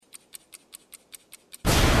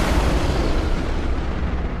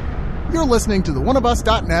You're listening to the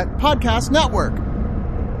oneofus.net podcast network.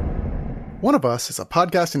 One of Us is a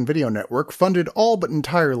podcast and video network funded all but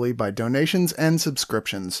entirely by donations and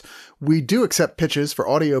subscriptions. We do accept pitches for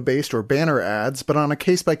audio-based or banner ads, but on a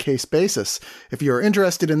case-by-case basis. If you are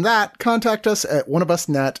interested in that, contact us at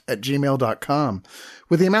oneofusnet@gmail.com.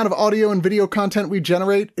 With the amount of audio and video content we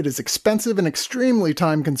generate, it is expensive and extremely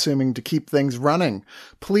time-consuming to keep things running.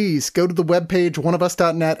 Please go to the webpage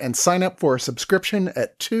oneofus.net and sign up for a subscription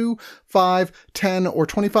at $2, $5, $10, or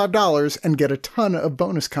 $25 and get a ton of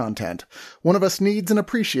bonus content. One of Us needs and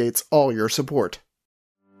appreciates all your support.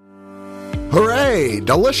 Hooray!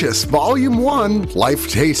 Delicious Volume 1, Life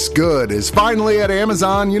Tastes Good, is finally at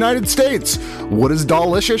Amazon United States. What is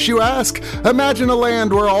delicious, you ask? Imagine a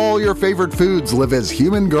land where all your favorite foods live as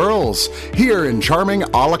human girls. Here in charming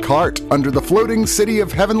a la carte, under the floating city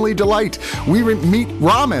of heavenly delight, we meet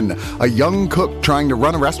Ramen, a young cook trying to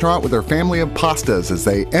run a restaurant with her family of pastas as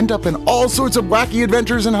they end up in all sorts of wacky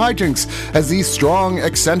adventures and hijinks as these strong,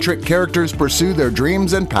 eccentric characters pursue their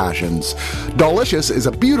dreams and passions. Delicious is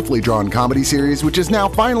a beautifully drawn comedy series which is now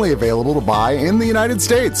finally available to buy in the United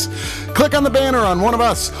States. Click on the banner on One of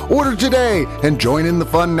Us, order today, and join in the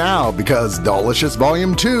fun now because Delicious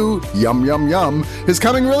Volume 2, Yum Yum Yum, is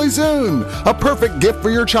coming really soon. A perfect gift for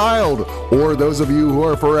your child, or those of you who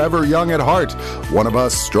are forever young at heart. One of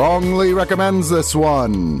Us strongly recommends this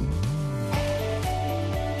one.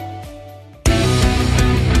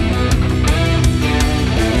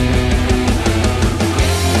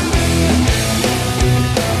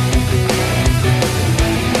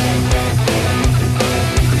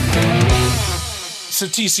 So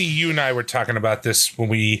TC, you and I were talking about this when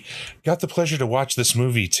we got the pleasure to watch this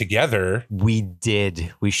movie together. We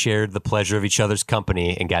did. We shared the pleasure of each other's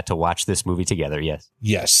company and got to watch this movie together. Yes.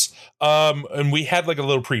 Yes. And we had like a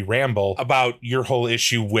little pre-ramble about your whole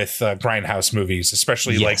issue with grindhouse movies,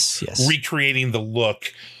 especially recreating the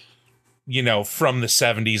look, you know, from the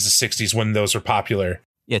 70s, the 60s when those were popular.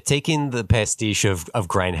 Yeah, taking the pastiche of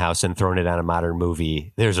grindhouse and throwing it on a modern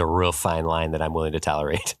movie, there's a real fine line that I'm willing to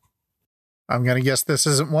tolerate. I'm going to guess this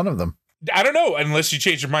isn't one of them. I don't know, unless you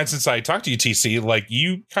changed your mind since I talked to you, TC. Like,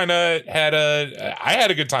 you kind of I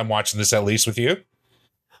had a good time watching this, at least with you.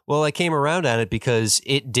 Well, I came around on it because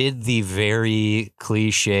it did the very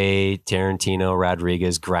cliche Tarantino,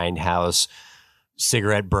 Rodriguez, grindhouse,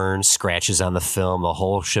 cigarette burns, scratches on the film, the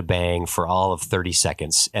whole shebang for all of 30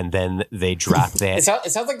 seconds. And then they dropped that.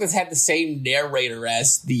 It sounds like this had the same narrator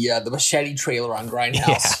as the Machete trailer on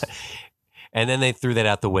Grindhouse. Yeah. And then they threw that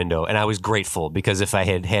out the window. And I was grateful because if I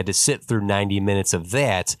had had to sit through 90 minutes of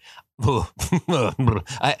that,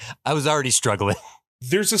 I was already struggling.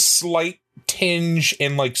 There's a slight tinge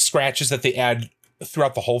and like scratches that they add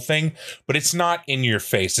throughout the whole thing, but it's not in your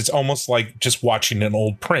face. It's almost like just watching an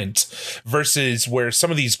old print versus where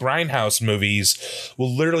some of these grindhouse movies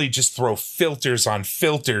will literally just throw filters on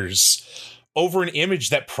filters over an image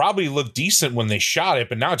that probably looked decent when they shot it,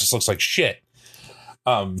 but now it just looks like shit.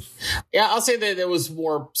 Yeah, I'll say that it was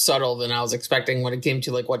more subtle than I was expecting when it came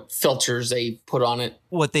to like what filters they put on it.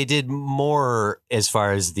 What they did more as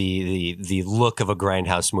far as the look of a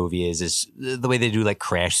grindhouse movie is the way they do like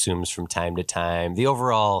crash zooms from time to time. The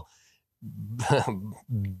overall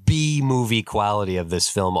B movie quality of this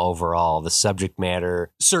film overall, the subject matter,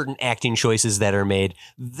 certain acting choices that are made,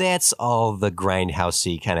 that's all the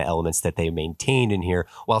grindhousey kind of elements that they maintained in here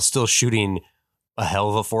while still shooting a hell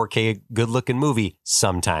of a 4K good-looking movie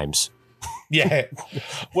sometimes. Yeah.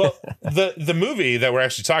 Well, the movie that we're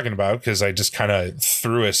actually talking about, because I just kind of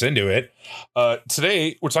threw us into it,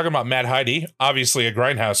 today we're talking about Mad Heidi, obviously a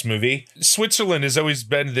grindhouse movie. Switzerland has always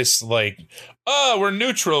been this like, oh, we're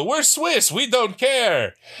neutral, we're Swiss, we don't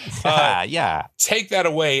care. Yeah. Take that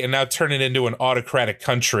away and now turn it into an autocratic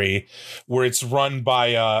country where it's run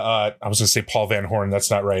by, I was going to say Paul Van Horn,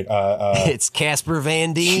 that's not right. It's Casper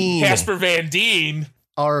Van Dien. Casper Van Dien.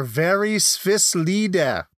 Our very Swiss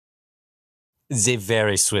leader. The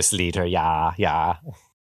very Swiss leader, yeah.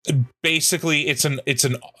 Basically, it's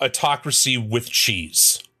an autocracy with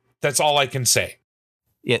cheese. That's all I can say.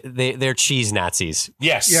 Yeah, they're cheese Nazis.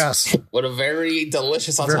 Yes. What a very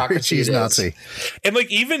delicious autocracy very cheese Nazi. And like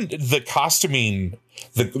even the costuming,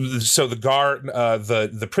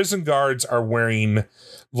 the prison guards are wearing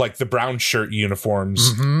like the brown shirt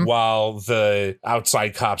uniforms, while the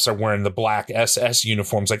outside cops are wearing the black SS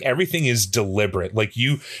uniforms. Like everything is deliberate. Like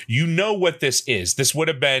you know what this is. This would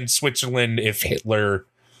have been Switzerland if Hitler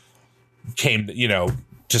came,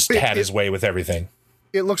 just had his way with everything.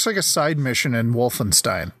 It looks like a side mission in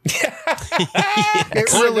Wolfenstein.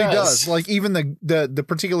 It really does. Like even the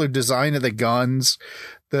particular design of the guns,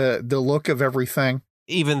 the look of everything.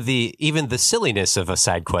 even the silliness of a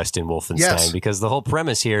side quest in Wolfenstein, Yes. because the whole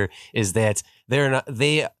premise here is that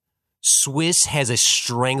Swiss has a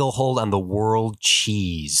stranglehold on the world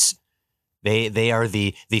cheese. They are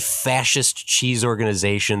the fascist cheese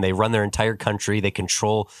organization. They run their entire country. They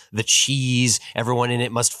control the cheese. Everyone in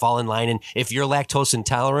it must fall in line. And if you're lactose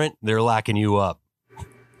intolerant, they're locking you up.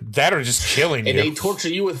 That or just killing And you. they torture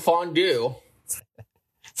you with fondue.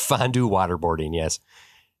 Fondue waterboarding, yes.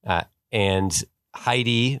 And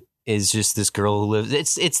Heidi is just this girl who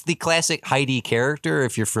lives. It's the classic Heidi character.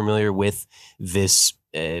 If you're familiar with this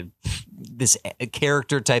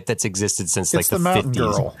character type that's existed since It's like the the mountain 50s.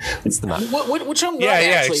 girl. It's the mountain. Which I'm not yeah,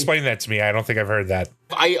 actually. explain that to me. I don't think I've heard that.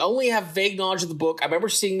 I only have vague knowledge of the book. I remember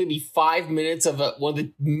seeing maybe 5 minutes of one of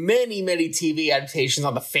the many, many TV adaptations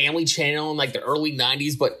on the Family Channel in like the early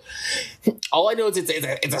 90s. But all I know is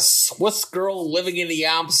it's a Swiss girl living in the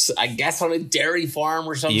Alps, I guess on a dairy farm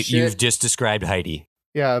or some shit. You've just described Heidi.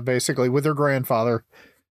 Yeah, basically with her grandfather.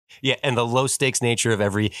 Yeah, and the low stakes nature of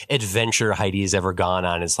every adventure Heidi has ever gone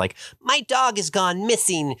on is like, my dog has gone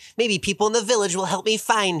missing. Maybe people in the village will help me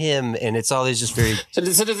find him. And it's always just very. So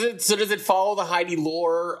does it follow the Heidi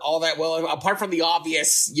lore all that well? Apart from the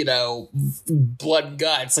obvious, blood and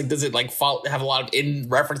guts, like does it like have a lot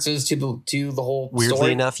of references to the whole Weirdly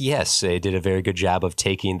story? enough, yes, they did a very good job of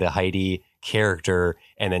taking the Heidi character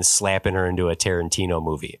and then slapping her into a Tarantino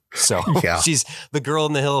movie. So Yeah. she's the girl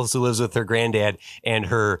in the hills who lives with her granddad and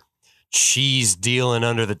her cheese dealing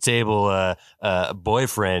under the table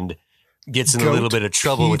boyfriend gets in a little bit of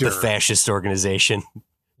trouble with the Peter. fascist organization,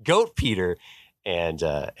 Goat Peter, and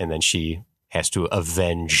then she has to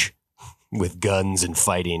avenge with guns and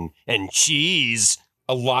fighting and cheese.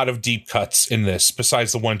 A lot of deep cuts in this,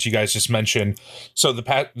 besides the ones you guys just mentioned. So the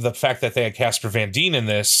fact that they had Casper Van Dien in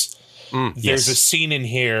this, there's a scene in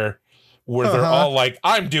here where they're all like,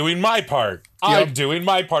 I'm doing my part. I'm doing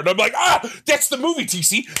my part. And I'm like, that's the movie,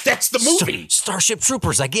 TC. That's the movie. Starship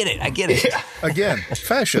Troopers. I get it. Yeah. Again,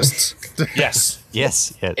 fascists. Yes.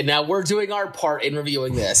 Yes. And now we're doing our part in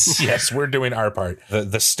reviewing this. Yes, we're doing our part.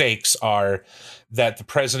 The stakes are that the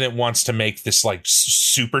president wants to make this like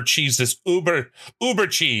super cheese, this uber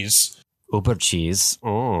cheese. Uber cheese.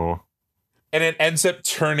 Oh. And it ends up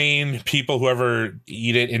turning people who ever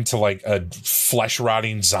eat it into like a flesh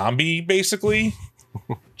rotting zombie, basically.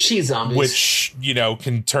 Cheese zombies. Which,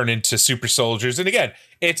 can turn into super soldiers. And again,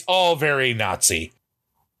 it's all very Nazi.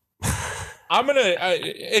 I'm going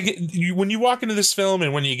to, when you walk into this film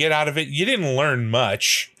and when you get out of it, you didn't learn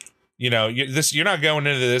much. You're not going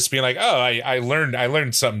into this being like, oh, I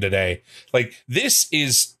learned something today. Like, this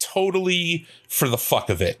is totally for the fuck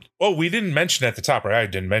of it. Oh, we didn't mention at the top, or I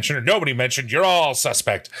didn't mention, or nobody mentioned. You're all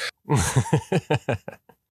suspect.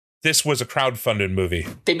 This was a crowdfunded movie.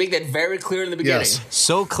 They make that very clear in the beginning. Yes.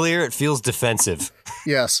 So clear it feels defensive.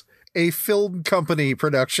 Yes. A film company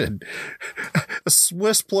production. A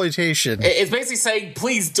Swissploitation. It's basically saying,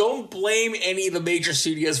 please don't blame any of the major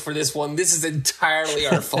studios for this one. This is entirely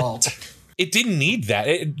our fault. It didn't need that.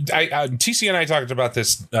 TC and I talked about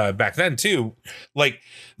this back then too. Like,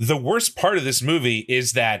 the worst part of this movie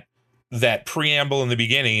is that preamble in the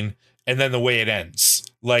beginning and then the way it ends.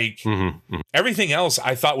 Like, everything else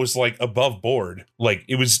I thought was like above board. Like,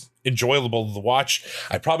 it was enjoyable to watch.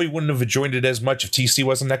 I probably wouldn't have enjoyed it as much if TC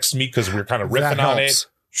wasn't next to me because we were kind of riffing on it.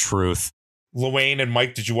 Truth. Luane and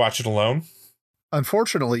Mike, did you watch it alone?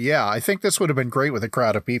 Unfortunately, yeah. I think this would have been great with a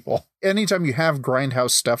crowd of people. Anytime you have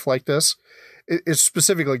grindhouse stuff like this, it's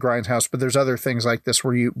specifically grindhouse, but there's other things like this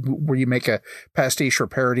where you make a pastiche or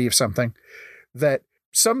parody of something, that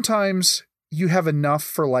sometimes you have enough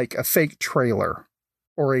for like a fake trailer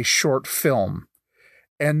or a short film.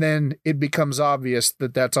 And then it becomes obvious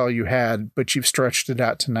that that's all you had, but you've stretched it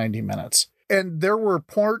out to 90 minutes. And there were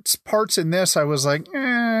parts in this I was like,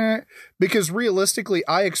 because realistically,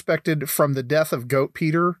 I expected from the death of Goat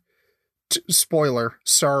Peter, spoiler,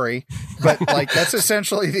 sorry, but like that's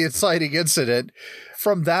essentially the inciting incident.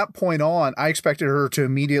 From that point on, I expected her to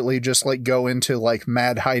immediately just like go into like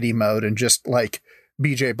Mad Heidi mode and just like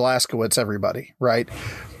BJ Blazkowicz everybody, right?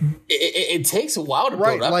 It takes a while to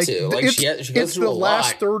build up to. Like she goes it's through the a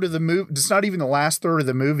last lot. third of the movie. It's not even the last third of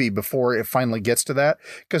the movie before it finally gets to that,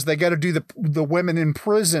 because they got to do the women in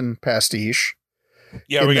prison pastiche.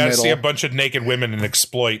 Yeah, we got to see a bunch of naked women and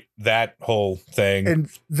exploit that whole thing. And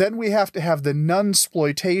then we have to have the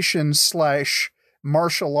nunsploitation /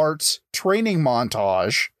 martial arts training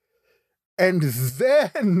montage. And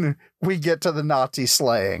then we get to the Nazi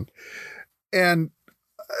slaying. And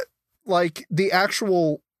like the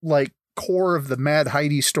actual like core of the Mad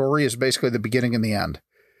Heidi story is basically the beginning and the end.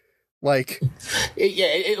 Like,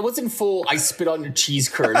 it wasn't full. I spit on your cheese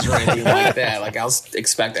curds or anything like that. Like I was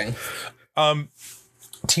expecting.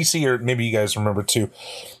 TC, or maybe you guys remember too.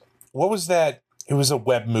 What was that? It was a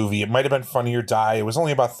web movie. It might have been Funny or Die. It was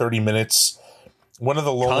only about 30 minutes. One of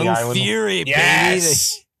the Lonely Kung Island. Fury,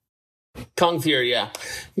 Yes. baby. Kung Fury, yeah.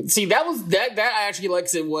 See, that I actually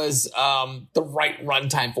liked. It was the right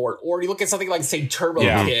runtime for it. Or you look at something like, say, Turbo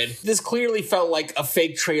Kid. This clearly felt like a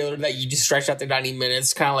fake trailer that you just stretched out to 90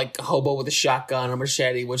 minutes, kind of like a hobo with a shotgun or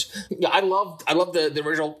machete, which I loved the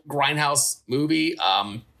original Grindhouse movie.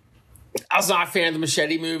 I was not a fan of the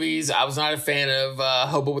machete movies. I was not a fan of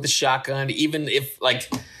hobo with a shotgun, even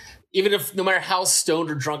if no matter how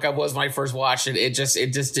stoned or drunk I was when I first watched it, it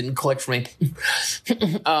just didn't click for me.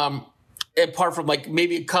 Apart from like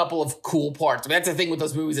maybe a couple of cool parts. But that's the thing with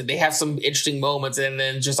those movies, that they have some interesting moments and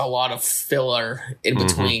then just a lot of filler in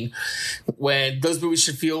between, when those movies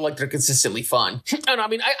should feel like they're consistently fun. I don't know. I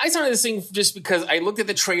mean, I started this thing just because I looked at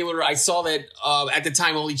the trailer. I saw that at the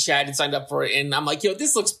time only Chad had signed up for it. And I'm like,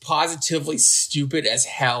 this looks positively stupid as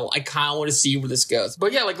hell. I kind of want to see where this goes.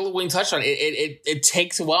 But yeah, like Wayne touched on, it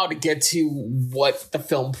takes a while to get to what the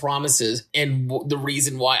film promises and the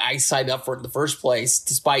reason why I signed up for it in the first place,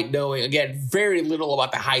 despite knowing, again, very little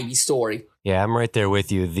about the Heidi story. Yeah, I'm right there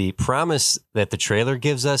with you. The promise that the trailer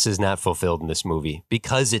gives us is not fulfilled in this movie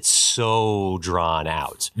because it's so drawn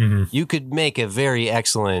out. Mm-hmm. You could make a very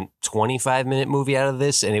excellent 25-minute movie out of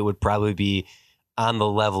this, and it would probably be on the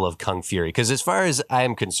level of Kung Fury. Because as far as I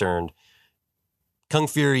am concerned, Kung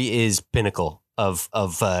Fury is pinnacle of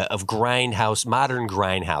grindhouse, modern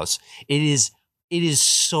grindhouse. It is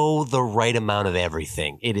so the right amount of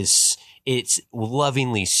everything. It's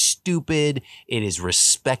lovingly stupid. It is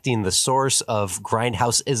respecting the source of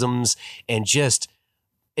grindhouse isms, and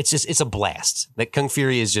it's a blast. That Kung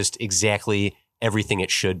Fury is just exactly everything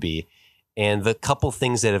it should be. And the couple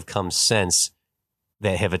things that have come since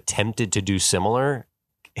that have attempted to do similar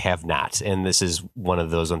have not. And this is one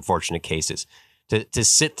of those unfortunate cases. To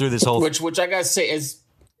sit through this whole which I gotta say is,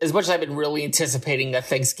 as much as I've been really anticipating a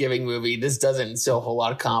Thanksgiving movie, this doesn't instill a whole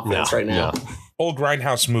lot of confidence right now. No. Old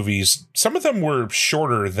Grindhouse movies, some of them were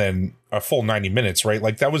shorter than a full 90 minutes, right?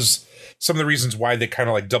 Like that was some of the reasons why they kind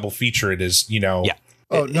of like double feature it is, Yeah.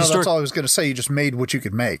 Oh, no, that's all I was going to say. You just made what you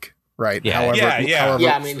could make, right? Yeah. However,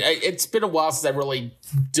 I mean, it's been a while since I really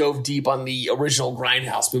dove deep on the original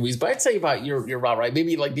Grindhouse movies, but I'd say you're about right.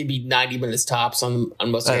 Maybe 90 minutes tops on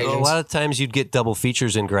most occasions. A lot of times you'd get double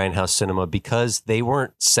features in Grindhouse cinema because they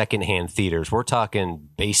weren't secondhand theaters. We're talking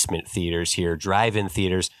basement theaters here, drive-in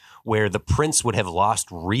theaters, where the prints would have lost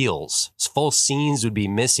reels. Full scenes would be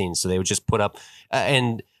missing, so they would just put up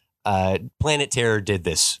and Planet Terror did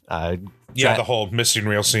this. The whole missing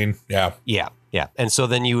reel scene. Yeah. And so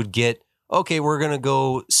then you would get, okay, we're going to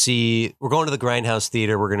go we're going to the Grindhouse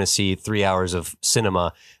Theater. We're going to see 3 hours of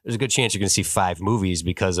cinema. There's a good chance you're going to see 5 movies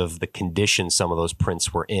because of the condition some of those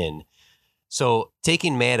prints were in. So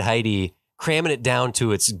taking Mad Heidi, cramming it down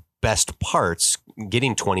to its best parts,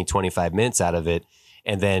 getting 20, 25 minutes out of it,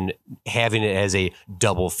 and then having it as a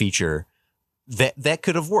double feature, that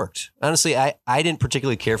could have worked. Honestly, I didn't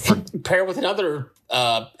particularly care for... Pair with another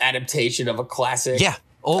adaptation of a classic... Yeah.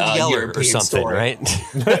 Old Yeller European or something, story. Right?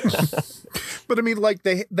 But I mean, like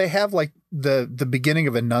they have like the beginning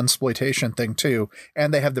of a nunsploitation thing too,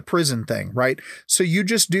 and they have the prison thing, right? So you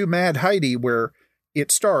just do Mad Heidi where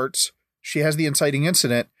it starts, she has the inciting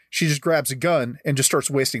incident, she just grabs a gun and just starts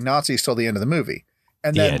wasting Nazis till the end of the movie.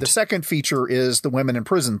 And then the second feature is the women in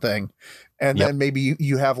prison thing. And then maybe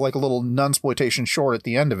you have like a little nunsploitation short at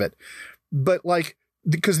the end of it. But like,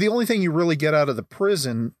 because the only thing you really get out of the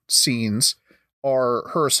prison scenes are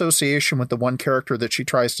her association with the one character that she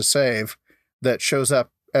tries to save that shows up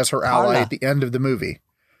as her ally at the end of the movie.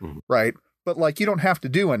 Mm-hmm. Right. But like, you don't have to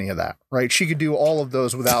do any of that, right? She could do all of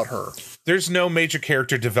those without her. There's no major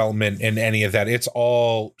character development in any of that. It's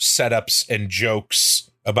all setups and jokes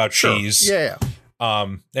about cheese. Yeah.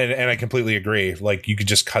 And I completely agree. Like, you could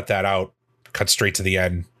just cut that out, cut straight to the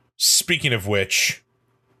end. Speaking of which,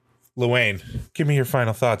 Luane, give me your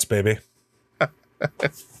final thoughts, baby.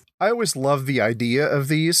 I always love the idea of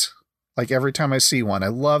these. Like, every time I see one, I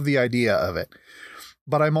love the idea of it.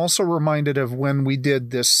 But I'm also reminded of when we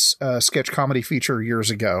did this sketch comedy feature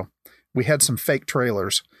years ago. We had some fake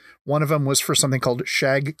trailers. One of them was for something called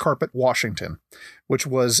Shag Carpet Washington, which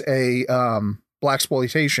was a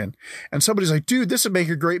blaxploitation. And somebody's like, dude, this would make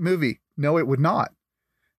a great movie. No, it would not.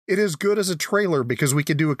 It is good as a trailer because we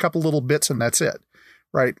could do a couple little bits and that's it.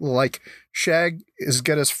 Right? Like, Shag is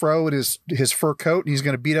got his fro and his fur coat and he's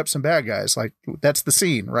going to beat up some bad guys. Like, that's the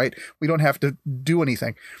scene, right? We don't have to do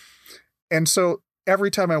anything. And so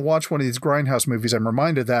every time I watch one of these Grindhouse movies, I'm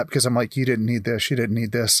reminded of that because I'm like, you didn't need this. You didn't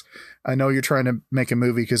need this. I know you're trying to make a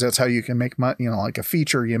movie because that's how you can make money. Like a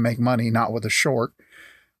feature, you make money, not with a short.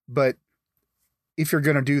 But if you're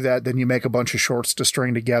going to do that, then you make a bunch of shorts to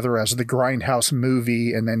string together as the Grindhouse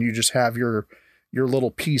movie, and then you just have your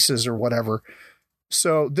little pieces or whatever.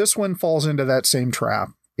 So this one falls into that same trap.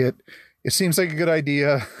 It seems like a good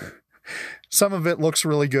idea. Some of it looks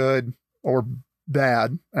really good or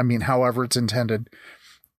bad. I mean, however it's intended.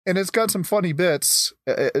 And it's got some funny bits,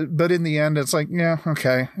 but in the end, it's like, yeah,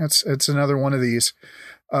 okay, it's another one of these.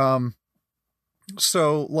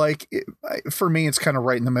 So like for me, it's kind of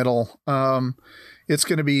right in the middle. It's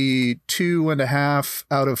going to be 2.5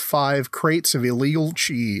 out of 5 crates of illegal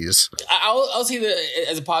cheese. I'll say that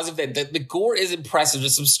as a positive that the gore is impressive.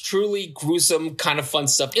 There's some truly gruesome kind of fun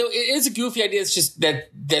stuff. It is a goofy idea. It's just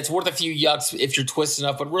that's worth a few yucks if you're twisted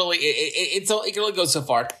enough. But really, it can only go so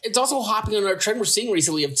far. It's also hopping on our trend we're seeing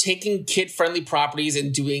recently of taking kid-friendly properties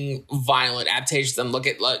and doing violent adaptations. And look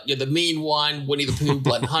at the Mean One, Winnie the Pooh,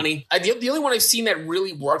 Blood and Honey. The only one I've seen that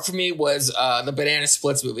really worked for me was the Banana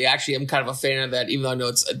Splits movie. Actually, I'm kind of a fan of that, even though I know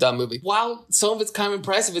it's a dumb movie. While some of it's kind of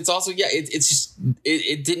impressive, it's also, it's just,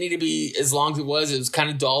 it didn't need to be as long as it was. It was kind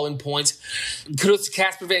of dull in points. Kudos to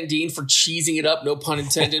Casper Van Dien for cheesing it up, no pun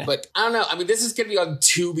intended. But I don't know. I mean, this is going to be on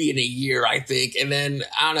Tubi in a year, I think. And then,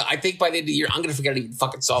 I don't know, I think by the end of the year, I'm going to forget I even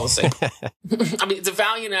fucking saw this thing. I mean, it's a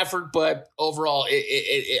valiant effort, but overall,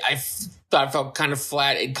 I thought it felt kind of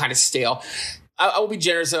flat and kind of stale. I will be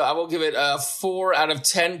generous, though. I will give it 4 out of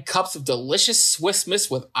 10 cups of delicious Swiss Miss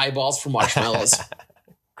with eyeballs for marshmallows.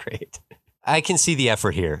 Great. I can see the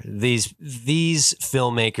effort here. These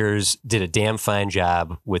filmmakers did a damn fine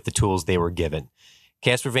job with the tools they were given.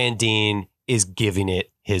 Casper Van Dien is giving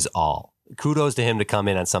it his all. Kudos to him to come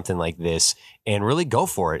in on something like this and really go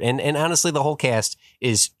for it. And honestly, the whole cast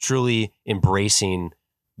is truly embracing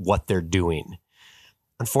what they're doing.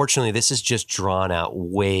 Unfortunately, this is just drawn out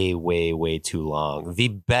way, way, way too long. The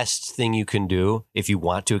best thing you can do if you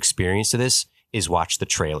want to experience this is watch the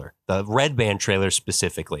trailer, the Red Band trailer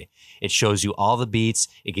specifically. It shows you all the beats.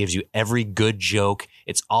 It gives you every good joke.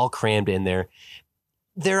 It's all crammed in there.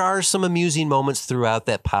 There are some amusing moments throughout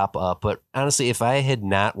that pop up, but honestly, if I had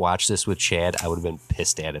not watched this with Chad, I would have been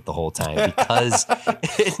pissed at it the whole time because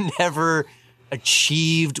it never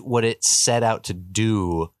achieved what it set out to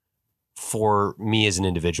do for me as an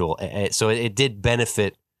individual. So it did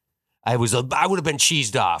benefit. I would have been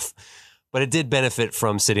cheesed off, but it did benefit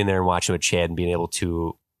from sitting there and watching with Chad and being able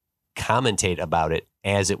to commentate about it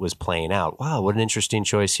as it was playing out. Wow, what an interesting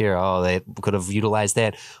choice here. Oh, they could have utilized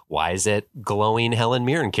that. Why is that glowing Helen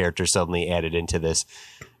Mirren character suddenly added into this?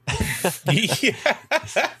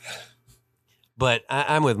 But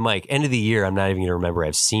I'm with Mike. End of the year, I'm not even going to remember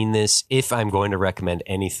I've seen this. If I'm going to recommend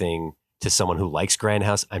anything to someone who likes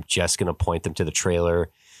Grindhouse, I'm just going to point them to the trailer.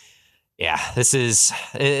 Yeah, it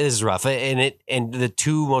is rough. And the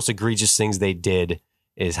two most egregious things they did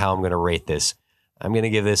is how I'm going to rate this. I'm going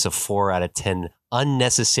to give this a 4 out of 10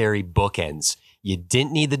 unnecessary bookends. You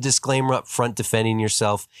didn't need the disclaimer up front defending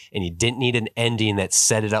yourself, and you didn't need an ending that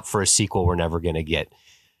set it up for a sequel we're never going to get.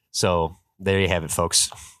 So there you have it,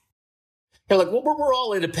 folks. Yeah, look, we're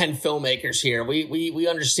all independent filmmakers here. We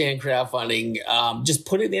understand crowdfunding. Just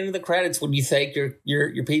put it at the end of the credits when you thank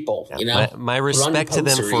your people. You know, my respect to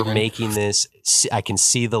them for making this. I can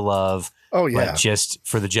see the love. Oh yeah, but just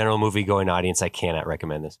for the general movie going audience, I cannot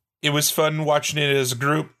recommend this. It was fun watching it as a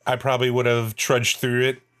group. I probably would have trudged through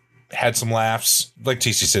it, had some laughs. Like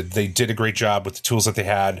TC said, they did a great job with the tools that they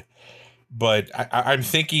had. But I'm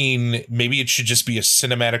thinking maybe it should just be a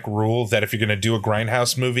cinematic rule that if you're going to do a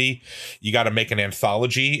Grindhouse movie, you got to make an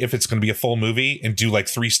anthology if it's going to be a full movie and do like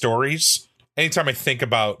 3 stories. Anytime I think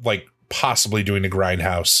about like possibly doing a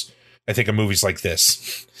Grindhouse, I think of movies like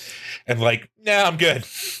this. And like, nah, I'm good.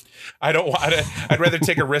 I don't want to. I'd rather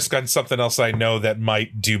take a risk on something else I know that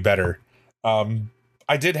might do better.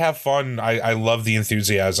 I did have fun. I love the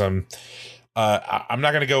enthusiasm. I'm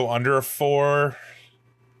not going to go under a 4.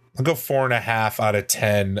 I'll go 4.5 out of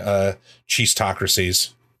 10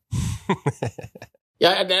 cheese-tocracies. Yeah,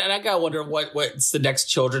 and I gotta wonder what's the next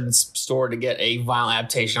children's store to get a violent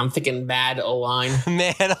adaptation. I'm thinking Mad Align.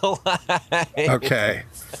 Mad Align. Okay.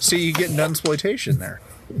 See, you get an exploitation there.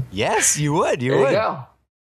 Yes, you would. You there would. You go.